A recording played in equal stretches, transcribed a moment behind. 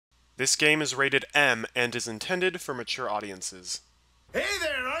This game is rated M and is intended for mature audiences. Hey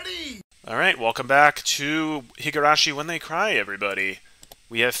there, Artie! Alright, welcome back to Higurashi When They Cry, everybody.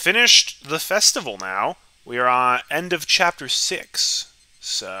 We have finished the festival now. We are on end of chapter 6,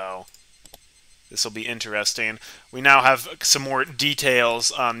 so this will be interesting. We now have some more details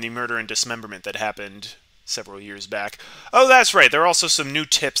on the murder and dismemberment that happened several years back. Oh, that's right, there are also some new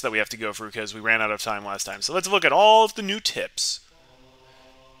tips that we have to go through because we ran out of time last time. So let's look at all of the new tips.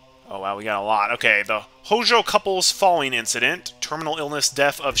 Oh wow, we got a lot. Okay, the Hojo couple's falling incident, terminal illness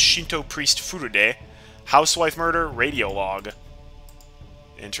death of Shinto priest Furude, housewife murder, radio log.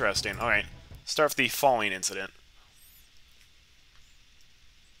 Interesting. Alright, start with the falling incident.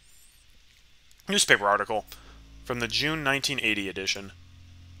 Newspaper article from the June 1980 edition.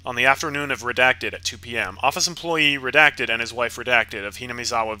 On the afternoon of Redacted at 2 p.m., office employee Redacted and his wife Redacted of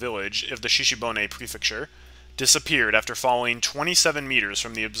Hinamizawa village of the Shishibone prefecture disappeared after falling 27 meters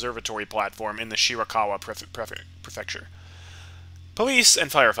from the observatory platform in the Shirakawa prefecture. Police and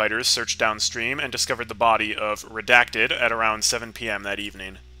firefighters searched downstream and discovered the body of Redacted at around 7 p.m. that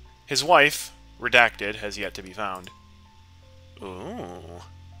evening. His wife, Redacted, has yet to be found. Ooh.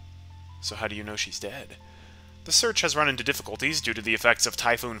 So how do you know she's dead? The search has run into difficulties due to the effects of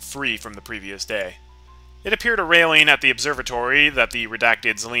Typhoon Free from the previous day. It appeared a railing at the observatory that the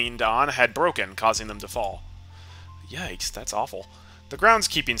Redacteds leaned on had broken, causing them to fall. Yikes, that's awful. The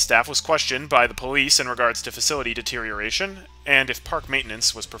groundskeeping staff was questioned by the police in regards to facility deterioration, and if park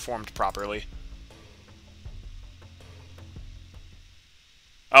maintenance was performed properly.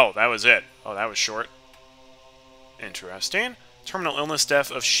 Oh, that was it. Oh, that was short. Interesting. Terminal illness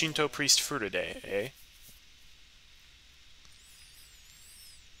death of Shinto priest Furude, eh?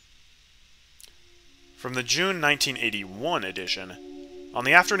 From the June 1981 edition. On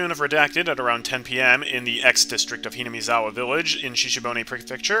the afternoon of Redacted at around 10 p.m. in the X-district of Hinamizawa village in Shishibone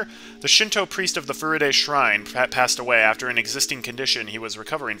prefecture, the Shinto priest of the Furude shrine passed away after an existing condition he was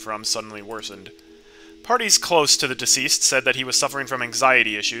recovering from suddenly worsened. Parties close to the deceased said that he was suffering from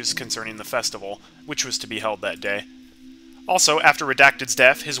anxiety issues concerning the festival, which was to be held that day. Also, after Redacted's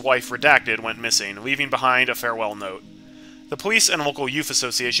death, his wife Redacted went missing, leaving behind a farewell note. The police and local youth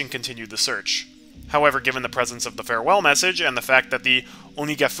association continued the search. However, given the presence of the farewell message and the fact that the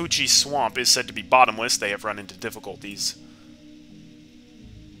Onigafuchi swamp is said to be bottomless, they have run into difficulties.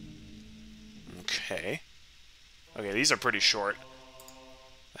 Okay. Okay, these are pretty short.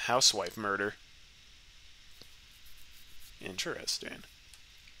 The housewife murder. Interesting.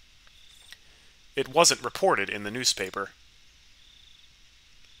 It wasn't reported in the newspaper.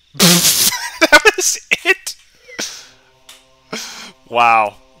 That was it?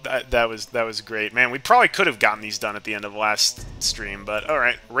 Wow. That was great. Man, we probably could have gotten these done at the end of last stream, but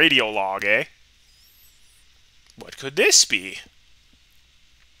alright. Radio log, eh? What could this be?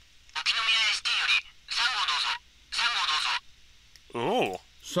 Ooh.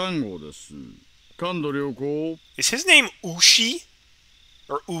 Is his name Ushi?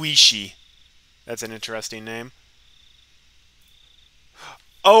 Or Uishi? That's an interesting name.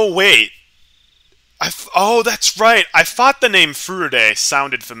 Oh, wait. Oh, that's right. I thought the name Furude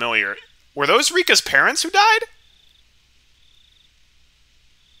sounded familiar. Were those Rika's parents who died?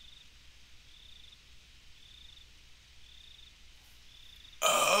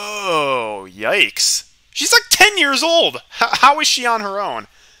 Oh, yikes. She's like 10 years old. How is she on her own?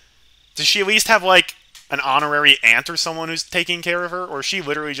 Does she at least have, like, an honorary aunt or someone who's taking care of her? Or is she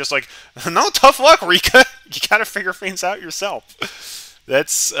literally just like, no, tough luck, Rika. You gotta figure things out yourself.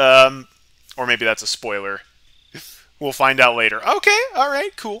 That's, or maybe that's a spoiler. We'll find out later. Okay,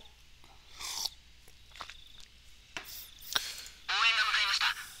 alright, cool.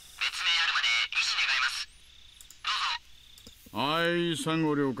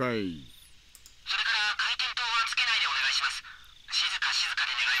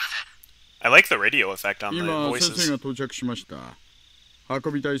 I like the radio effect on the voices.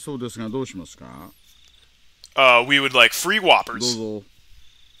 We would like free whoppers.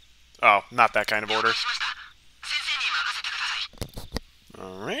 Oh, not that kind of order.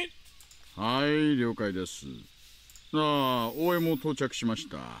 Alright.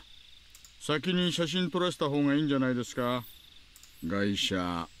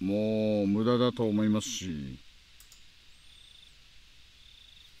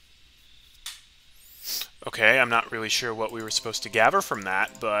 Okay, I'm not really sure what we were supposed to gather from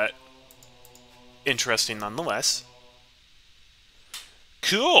that, but interesting nonetheless.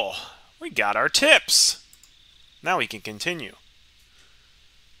 Cool! We got our tips! Now we can continue.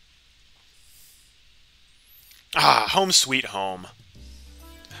 Ah, home sweet home.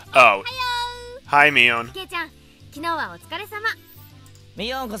 Oh. Hi, Mion.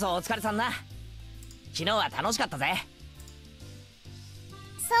 ミオンこそお疲れさんな。昨日は楽しかったぜ。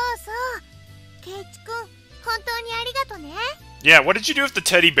そうそう。ケイチ君、本当にありがとね。Yeah, what did you do with the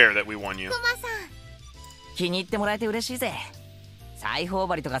teddy bear that we won you? クマさん。気に入ってもらえて嬉しいぜ。裁縫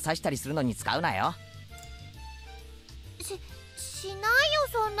針とか刺したりするのに使うなよ。しないよ、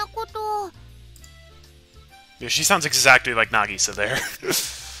そんなこと。Yeah, she sounds exactly like Nagisa there.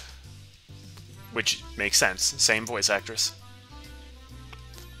 Which makes sense. Same voice actress.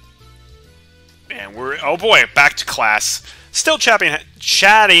 And we're... Oh boy, back to class. Still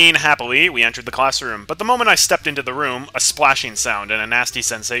chatting happily, we entered the classroom. But the moment I stepped into the room, a splashing sound and a nasty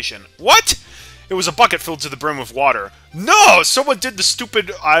sensation. What?! It was a bucket filled to the brim with water. No! Someone did the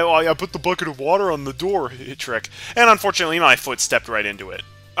stupid I put the bucket of water on the door trick. And unfortunately, my foot stepped right into it.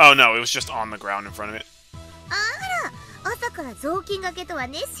 Oh no, it was just on the ground in front of it.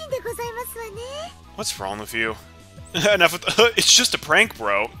 What's wrong with you? Enough with it's just a prank,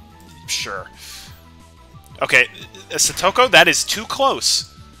 bro. Sure. Okay, Satoko, that is too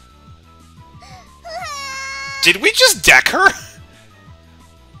close. Did we just deck her?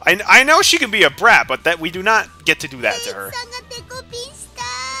 I know she can be a brat, but that we do not get to do that to her.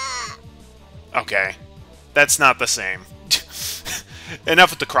 Okay. That's not the same.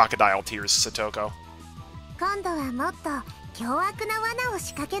 Enough with the crocodile tears, Satoko.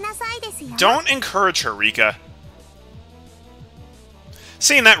 Don't encourage her, Rika.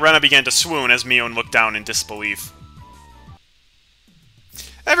 Seeing that, Rena began to swoon as Mion looked down in disbelief.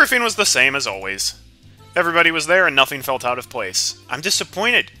 Everything was the same as always. Everybody was there and nothing felt out of place. I'm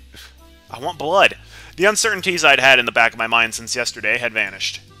disappointed. I want blood. The uncertainties I'd had in the back of my mind since yesterday had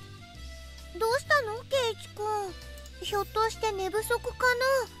vanished.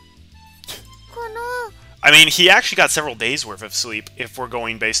 I mean, he actually got several days worth of sleep if we're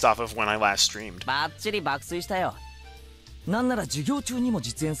going based off of when I last streamed.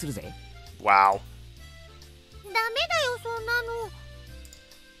 Wow.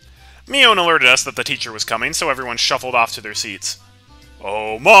 Mion alerted us that the teacher was coming, so everyone shuffled off to their seats.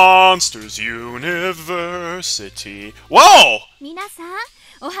 Oh, Monsters University. Whoa!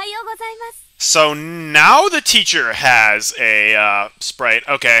 So now the teacher has a sprite.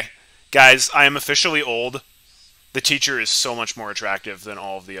 Okay, guys, I am officially old. The teacher is so much more attractive than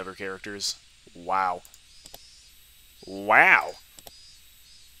all of the other characters. Wow. Wow.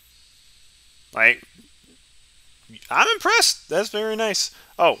 Like, I'm impressed. That's very nice.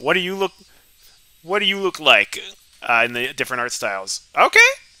 Oh, what do you look like in the different art styles? Okay.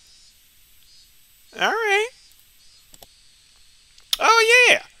 All right. Oh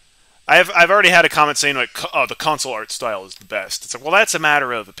yeah. I've already had a comment saying like, oh, the console art style is the best. It's like, well, that's a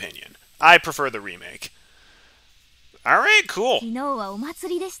matter of opinion. I prefer the remake. All right, cool.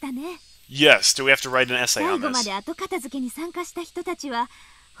 Yes. Do we have to write an essay on this?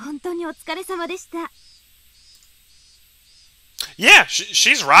 Yeah,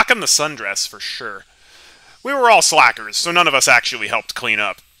 she's rocking the sundress for sure. We were all slackers, so none of us actually helped clean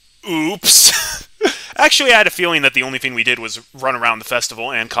up. Oops. Actually, I had a feeling that the only thing we did was run around the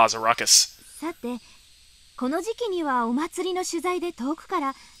festival and cause a ruckus.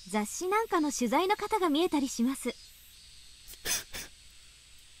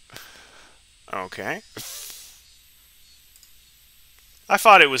 Okay. I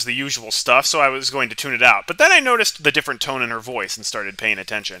thought it was the usual stuff, so I was going to tune it out. But then I noticed the different tone in her voice and started paying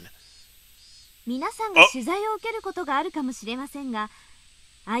attention. Uh-oh.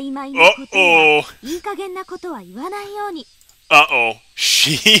 Uh-oh.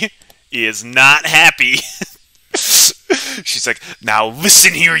 She is not happy. She's like, now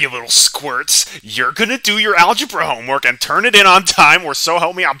listen here, you little squirts. You're gonna do your algebra homework and turn it in on time, or so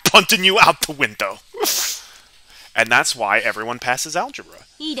help me, I'm punting you out the window. And that's why everyone passes algebra.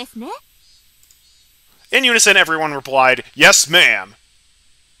 In unison, everyone replied, yes, ma'am.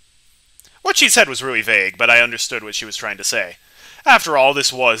 What she said was really vague, but I understood what she was trying to say. After all,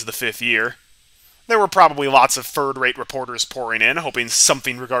 this was the 5th year. There were probably lots of third-rate reporters pouring in, hoping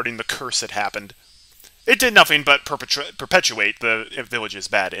something regarding the curse had happened. It did nothing but perpetuate the village's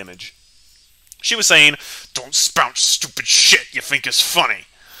bad image. She was saying, don't spout stupid shit you think is funny.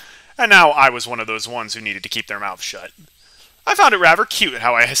 And now I was one of those ones who needed to keep their mouths shut. I found it rather cute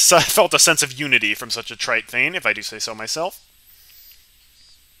how I felt a sense of unity from such a trite thing, if I do say so myself.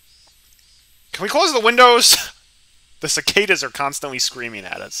 Can we close the windows? The cicadas are constantly screaming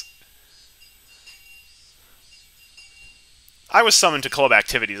at us. I was summoned to club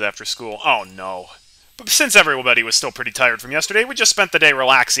activities after school. Oh no. But since everybody was still pretty tired from yesterday, we just spent the day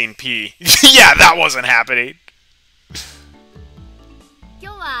relaxing pee. Yeah, that wasn't happening.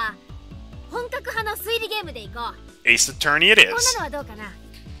 Ace Attorney it こん is. なのはどうかな。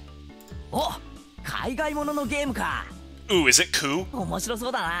お、海外もののゲームか。 Ooh, is it Coup? 面白そ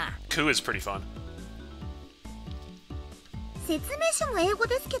うだな。 Coup is pretty fun. 説明書も英語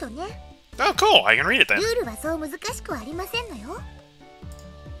ですけどね。 Oh, cool. I can read it ル then. ールはそう難しくはありませんのよ。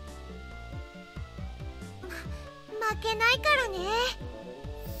負けないからね。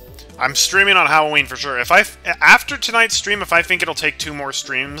 I'm streaming on Halloween for sure. After tonight's stream, if I think it'll take 2 more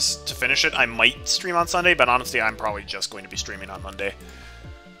streams to finish it, I might stream on Sunday, but honestly, I'm probably just going to be streaming on Monday.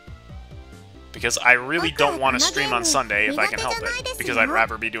 Because I really don't want to stream on Sunday if I can help it. Because I'd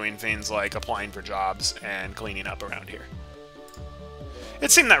rather be doing things like applying for jobs and cleaning up around here. It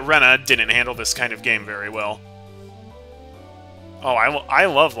seemed that Rena didn't handle this kind of game very well. Oh, I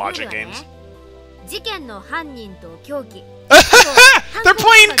love logic games. 事件の犯人と凶器。 They're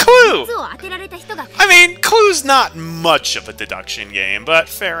playing Clue! 実を当てられた人が I mean, Clue's not much of a deduction game, but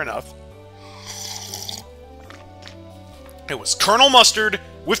fair enough. It was Colonel Mustard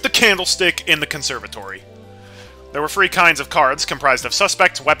with the candlestick in the conservatory. There were 3 kinds of cards comprised of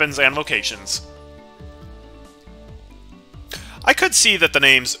suspects, weapons, and locations. I could see that the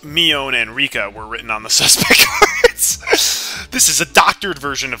names Mion and Rika were written on the suspect cards. This is a doctored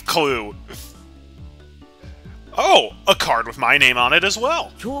version of Clue. Oh, a card with my name on it as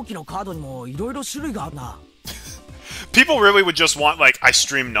well. 狂気のカードにもいろいろ種類があるな。 People really would just want, like, I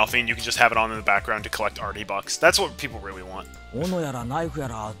stream nothing, you can just have it on in the background to collect arty bucks. That's what people really want. 斧やらナイフや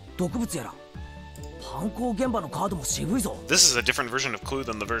ら毒物やら。犯行現場のカードも渋いぞ。 This is a different version of Clue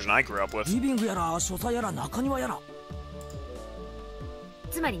than the version I grew up with. リビングやら書斎やら中庭やら。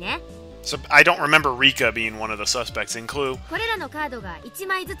つまりね、 So I don't remember Rika being one of the suspects in Clue. これらのカードが1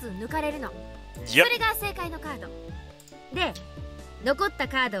枚ずつ抜かれるの。 Yep. それが正解のカード。で、残った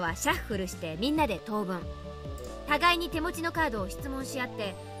カードはシャッフルしてみんなで等分。互いに手持ちのカードを質問し合っ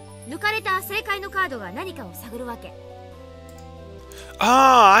て、抜かれた正解のカードが何かを探るわけ。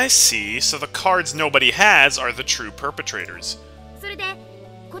 Ah, I see. So the cards nobody has are the true perpetrators. それで、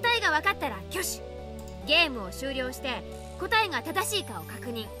答えが分かったら挙手。ゲームを終了して答えが正しいかを確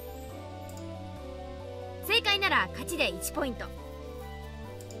認。正解なら勝ちで1ポイント。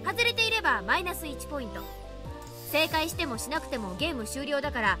外れていればマイナス1ポイント。正解してもしなくてもゲーム終了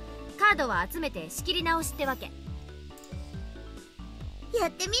だから、カードは集めて仕切り直しってわけ。や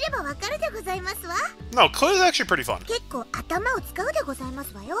ってみればわかるでございますわ。 No, Clue is actually pretty fun. 結構頭を使うでございま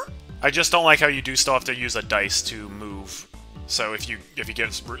すわよ。 I just don't like how you do still have to use a dice to move. So if you get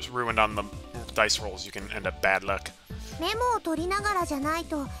ruined on the dice rolls, you can end up bad luck. メモを取りながらじゃない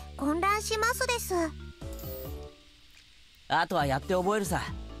と混乱しますです。あとはやって覚えるさ。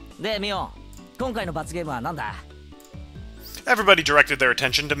で、ミオン、今回の罰ゲームは何だ？ Everybody directed their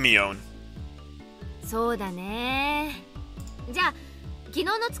attention to Mion. そうだね。じゃあ昨日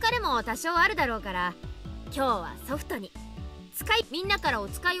の疲れも多少あるだろうから、今日はソフトにみんなからお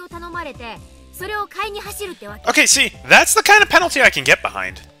使いを頼まれて、それを買いに走るってわけ。 Okay, see, that's the kind of penalty I can get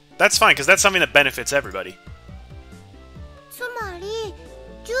behind. That's fine, because that's something that benefits everybody. つまり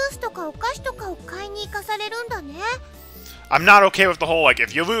ジュースとかお菓子とかを買いに行かされるんだね。 I'm not okay with the whole, like,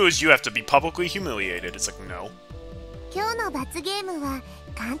 if you lose, you have to be publicly humiliated. It's like, no. 今日の罰ゲームは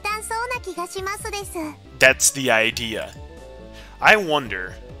簡単そうな気がしますです。 That's the idea. I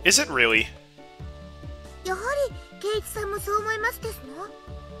wonder, is it really? やはりケイチさんもそう思いますですの？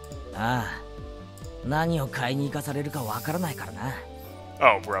ああ、何を買いに行かされるかわからないからな。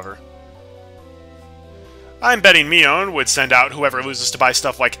 Oh, brother. I'm betting Mion would send out whoever loses to buy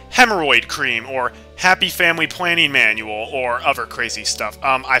stuff like hemorrhoid cream or happy family planning manual or other crazy stuff.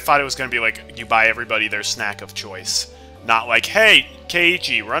 I thought it was going to be like you buy everybody their snack of choice. Not like, hey,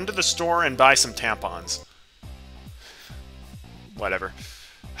 Keiichi, run to the store and buy some tampons. Whatever.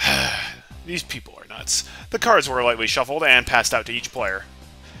 These people are nuts. The cards were lightly shuffled and passed out to each player.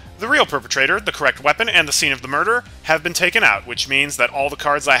 The real perpetrator, the correct weapon, and the scene of the murder have been taken out, which means that all the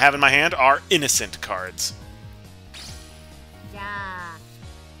cards I have in my hand are innocent cards. じゃあ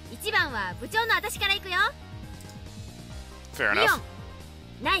1番は部長の私から行くよ。 Fair ミオ enough. ン、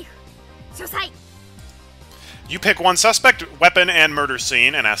ナイフ、書斎。 You pick one suspect, weapon, and murder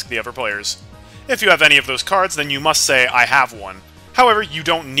scene and ask the other players. If you have any of those cards, then you must say, I have one. However, you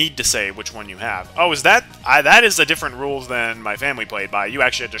don't need to say which one you have. Oh, is that... that is a different rule than my family played by. You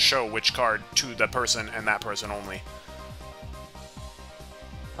actually had to show which card to the person and that person only.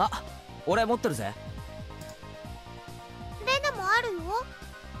 あ、俺持ってるぜ。レナもあるよ。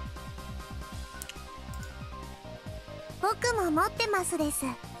僕も持ってますです。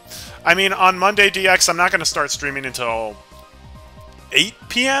 I mean, on Monday DX, I'm not going to start streaming until 8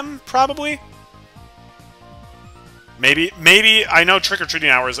 p.m., probably? Maybe, I know trick-or-treating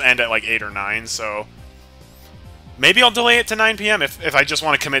hours end at like 8 or 9, so... Maybe I'll delay it to 9 p.m. if I just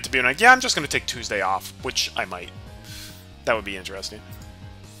want to commit to being like, yeah, I'm just going to take Tuesday off, which I might. That would be interesting.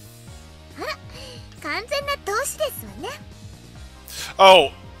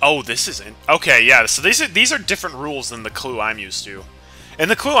 Oh, this isn't. Okay, yeah, so these are different rules than the clue I'm used to. In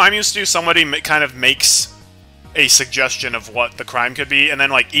the clue I'm used to, somebody kind of makes a suggestion of what the crime could be, and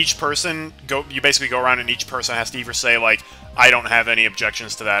then, like, each person, you basically go around and each person has to either say, like, I don't have any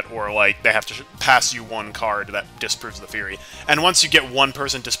objections to that, or, like, they have to pass you one card that disproves the theory. And once you get one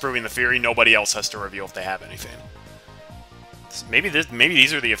person disproving the theory, nobody else has to reveal if they have anything. So maybe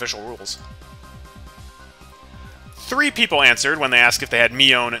these are the official rules. 3 people answered when they asked if they had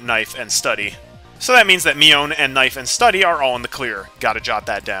Mion, Knife, and Study. So that means that Mion and Knife and Study are all in the clear. Gotta jot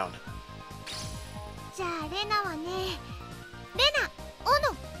that down.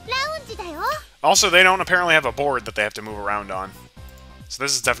 Also, they don't apparently have a board that they have to move around on. So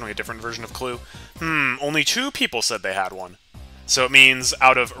this is definitely a different version of Clue. Only 2 people said they had one. So it means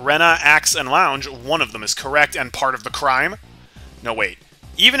out of Rena, Axe, and Lounge, one of them is correct and part of the crime? No, wait.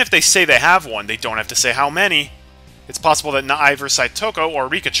 Even if they say they have one, they don't have to say how many. It's possible that either Saitoko or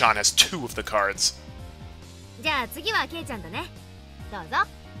Rika-chan has 2 of the cards. じゃあ次はケイちゃんだね。どうぞ。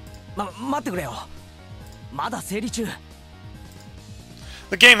待ってくれよ。まだ整理中。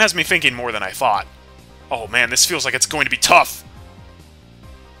 The game has me thinking more than I thought. Oh man, this feels like it's going to be tough.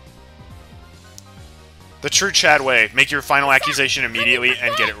 The true Chad way. Make your final accusation immediately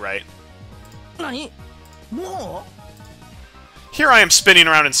and get it right. 何？もう？ Here I am spinning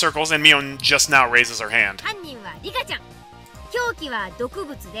around in circles, and Mion just now raises her hand. 犯人はリカちゃん。凶器は毒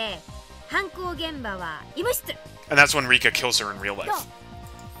物で、犯行現場は医務室。 And that's when Rika kills her in real life.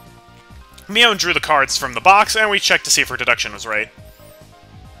 Mion drew the cards from the box, and we checked to see if her deduction was right.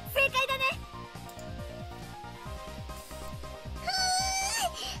 正解だね。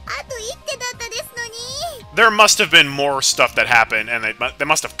あと一手だったですのに。 There must have been more stuff that happened, and they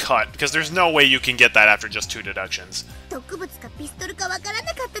must have cut, because there's no way you can get that after just 2 deductions. 毒物かピストルかわから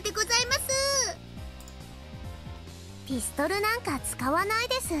なかったでございます。ピストルなんか使わない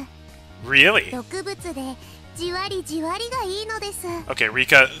です。 Really? 毒物でじわりじわりがいいのです。 Okay,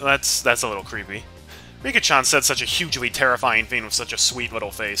 Rika, that's a little creepy. Rika-chan said such a hugely terrifying thing with such a sweet little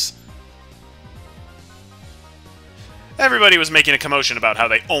face. Everybody was making a commotion about how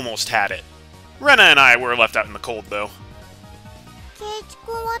they almost had it. Rena and I were left out in the cold, though. ケイチ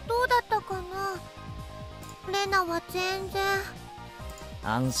君はどうだったかな。レナは全然。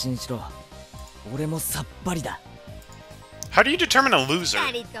安心しろ。俺もさっぱりだ。 How do you determine a loser?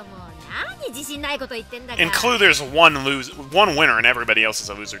 二人とも何自信ないこと言ってんだか。 In Clue, there's one winner and everybody else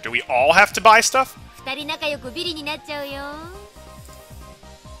is a loser. Do we all have to buy stuff? 二人仲良くビリになっちゃうよ。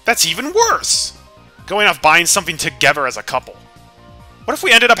 That's even worse! Going off buying something together as a couple. What if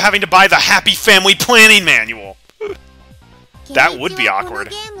we ended up having to buy the Happy Family Planning Manual? That would be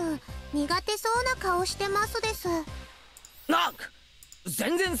awkward. 苦手そうな顔してますです。な、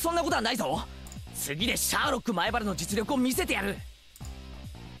全然そんなことはないぞ。次でシャーロック前原の実力を見せてやる。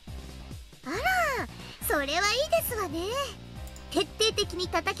あら、それはいいですわね。徹底的に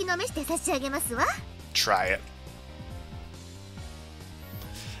叩きのめして差し上げますわ。 Try it.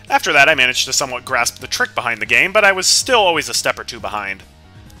 After that, I managed to somewhat grasp the trick behind the game, but I was still always a step or 2 behind.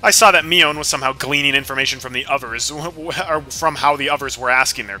 I saw that Mion was somehow gleaning information from the others, or from how the others were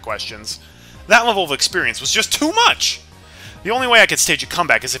asking their questions. That level of experience was just too much! The only way I could stage a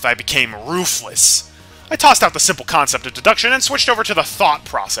comeback is if I became ruthless. I tossed out the simple concept of deduction and switched over to the thought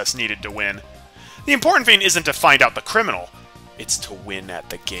process needed to win. The important thing isn't to find out the criminal, it's to win at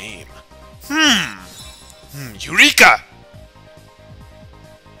the game. Eureka!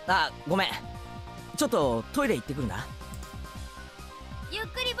 あ、ごめん。ちょっとトイレ行ってくるな。ゆっ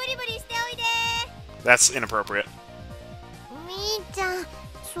くりブリブリしておいで。 That's inappropriate. みーちゃん、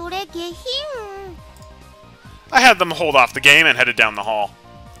それ下品。 I had them hold off the game and headed down the hall.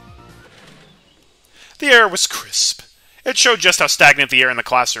 The air was crisp. It showed just how stagnant the air in the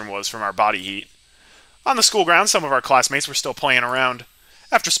classroom was from our body heat. On the school grounds, some of our classmates were still playing around.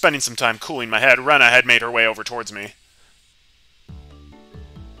 After spending some time cooling my head, Rena had made her way over towards me.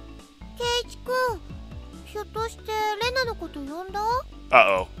 ケイチ君、ひょっとしてレナのこと呼んだ？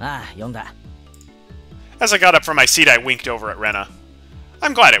 Uh-oh. ああ、呼んだ。 As I got up from my seat, I winked over at Rena.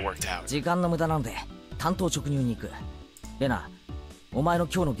 I'm glad it worked out. 時間の無駄なので担当直入に行く。レナ、お前の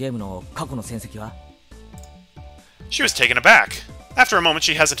今日のゲームの過去の戦績は？ She was taken aback. After a moment,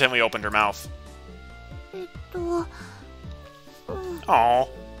 she hesitantly opened her mouth. Aww.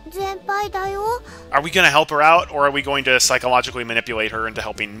 全敗だよ。 Are we going to help her out, or are we going to psychologically manipulate her into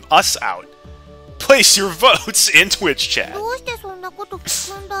helping us out? Place your votes in Twitch chat. どうしてそんなこと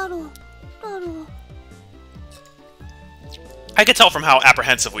聞くんだろう。I could tell from how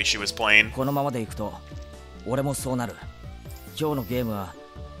apprehensively she was playing. このままでいくと俺もそうなる。今日のゲームは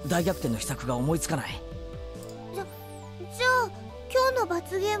大逆転の秘策が思いつかない。じゃあ今日の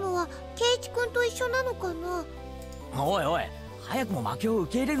罰ゲームはケイチ君と一緒なのかな。おいおい、早くも負けを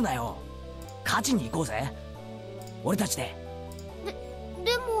受け入れるなよ。勝ちに行こうぜ、俺たちで。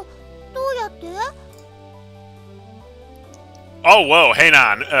でもどうやって？ Oh, whoa, hang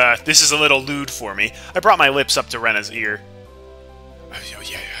on. This is a little lewd for me. I brought my lips up to Rena's ear. Oh,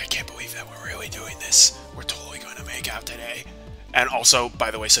 yeah, I can't believe that we're really doing this. We're totally going to make out today. And also,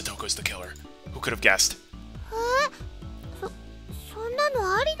 by the way, Satoko's the killer. Who could have guessed? そんな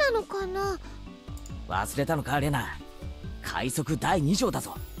のありなのかな。忘れたのかレナ。快速第2条だ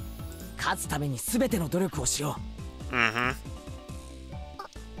ぞ。勝つために全ての努力をしよう。Mm-hmm. 頑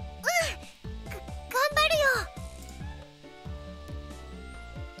張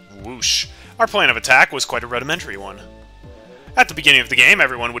るよ。Whoosh. Our plan of attack was quite a rudimentary one. At the beginning of the game,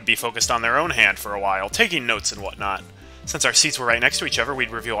 everyone would be focused on their own hand for a while, taking notes and whatnot. Since our seats were right next to each other,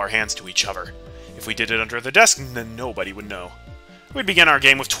 we'd reveal our hands to each other. If we did it under the desk, then nobody would know. We'd begin our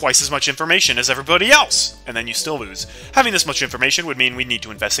game with twice as much information as everybody else, and then you still lose. Having this much information would mean we'd need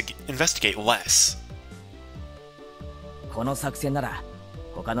to investigate less. この作戦なら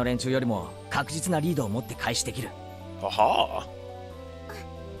他の連中よりも確実なリードを持って開始できる。Aha.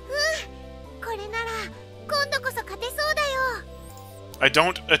 これなら今度こそ勝てそうだよ。 I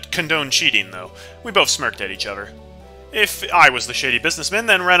don't condone cheating, though. We both smirked at each other. If I was the shady businessman,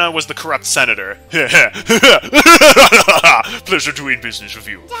 then Rena was the corrupt senator. Pleasure doing business with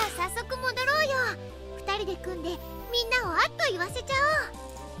you. じゃあ早速戻ろうよ。二人で組んでみんなをあっと言わせちゃ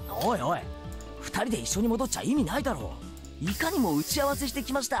おう。おいおい、二人で一緒に戻っちゃ意味ないだろう。いかにも打ち合わせして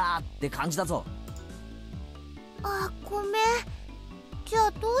きましたって感じだぞ。あ、ごめん。じゃ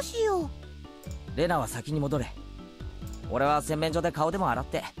あどうしよう。レナは先に戻れ。俺は洗面所で顔でも洗っ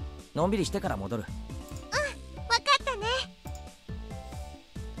てのんびりしてから戻る。わかったね。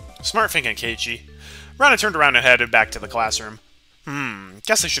 Smart thinking, Keiichi. Rana turned around and headed back to the classroom.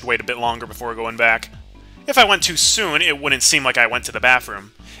 Guess I should wait a bit longer before going back. If I went too soon, it wouldn't seem like I went to the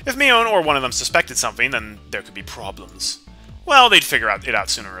bathroom. If Mion or one of them suspected something, then there could be problems. Well, they'd figure it out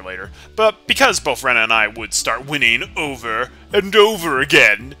sooner or later. But because both Rena and I would start winning over and over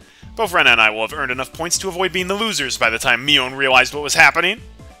again, both Rena and I will have earned enough points to avoid being the losers by the time Mion realized what was happening.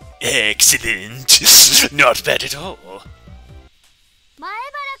 Excellent. Not bad at all. 前原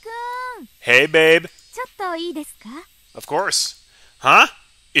くん、 Hey, babe. ちょっといいですか？ Of course. Huh?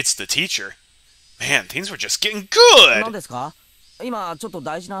 It's the teacher. Man, things were just getting 何 good! ですか？今ちょっと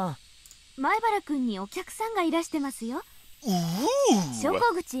大事な。前原くんにお客さんがいらしてますよ。昇 Ooh.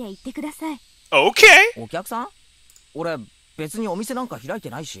 降口へ行ってください。 Okay. お客さん？俺別にお店なんか開いて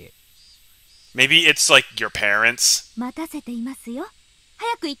ないし。Maybe it's like your parents. 待たせていますよ。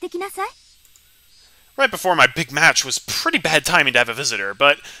早く行ってきなさい。 Right before my big match was pretty bad timing to have a visitor,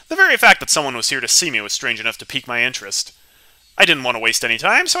 but the very fact that someone was here to see me was strange enough to pique my interest. I didn't want to waste any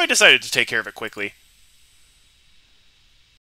time, so I decided to take care of it quickly.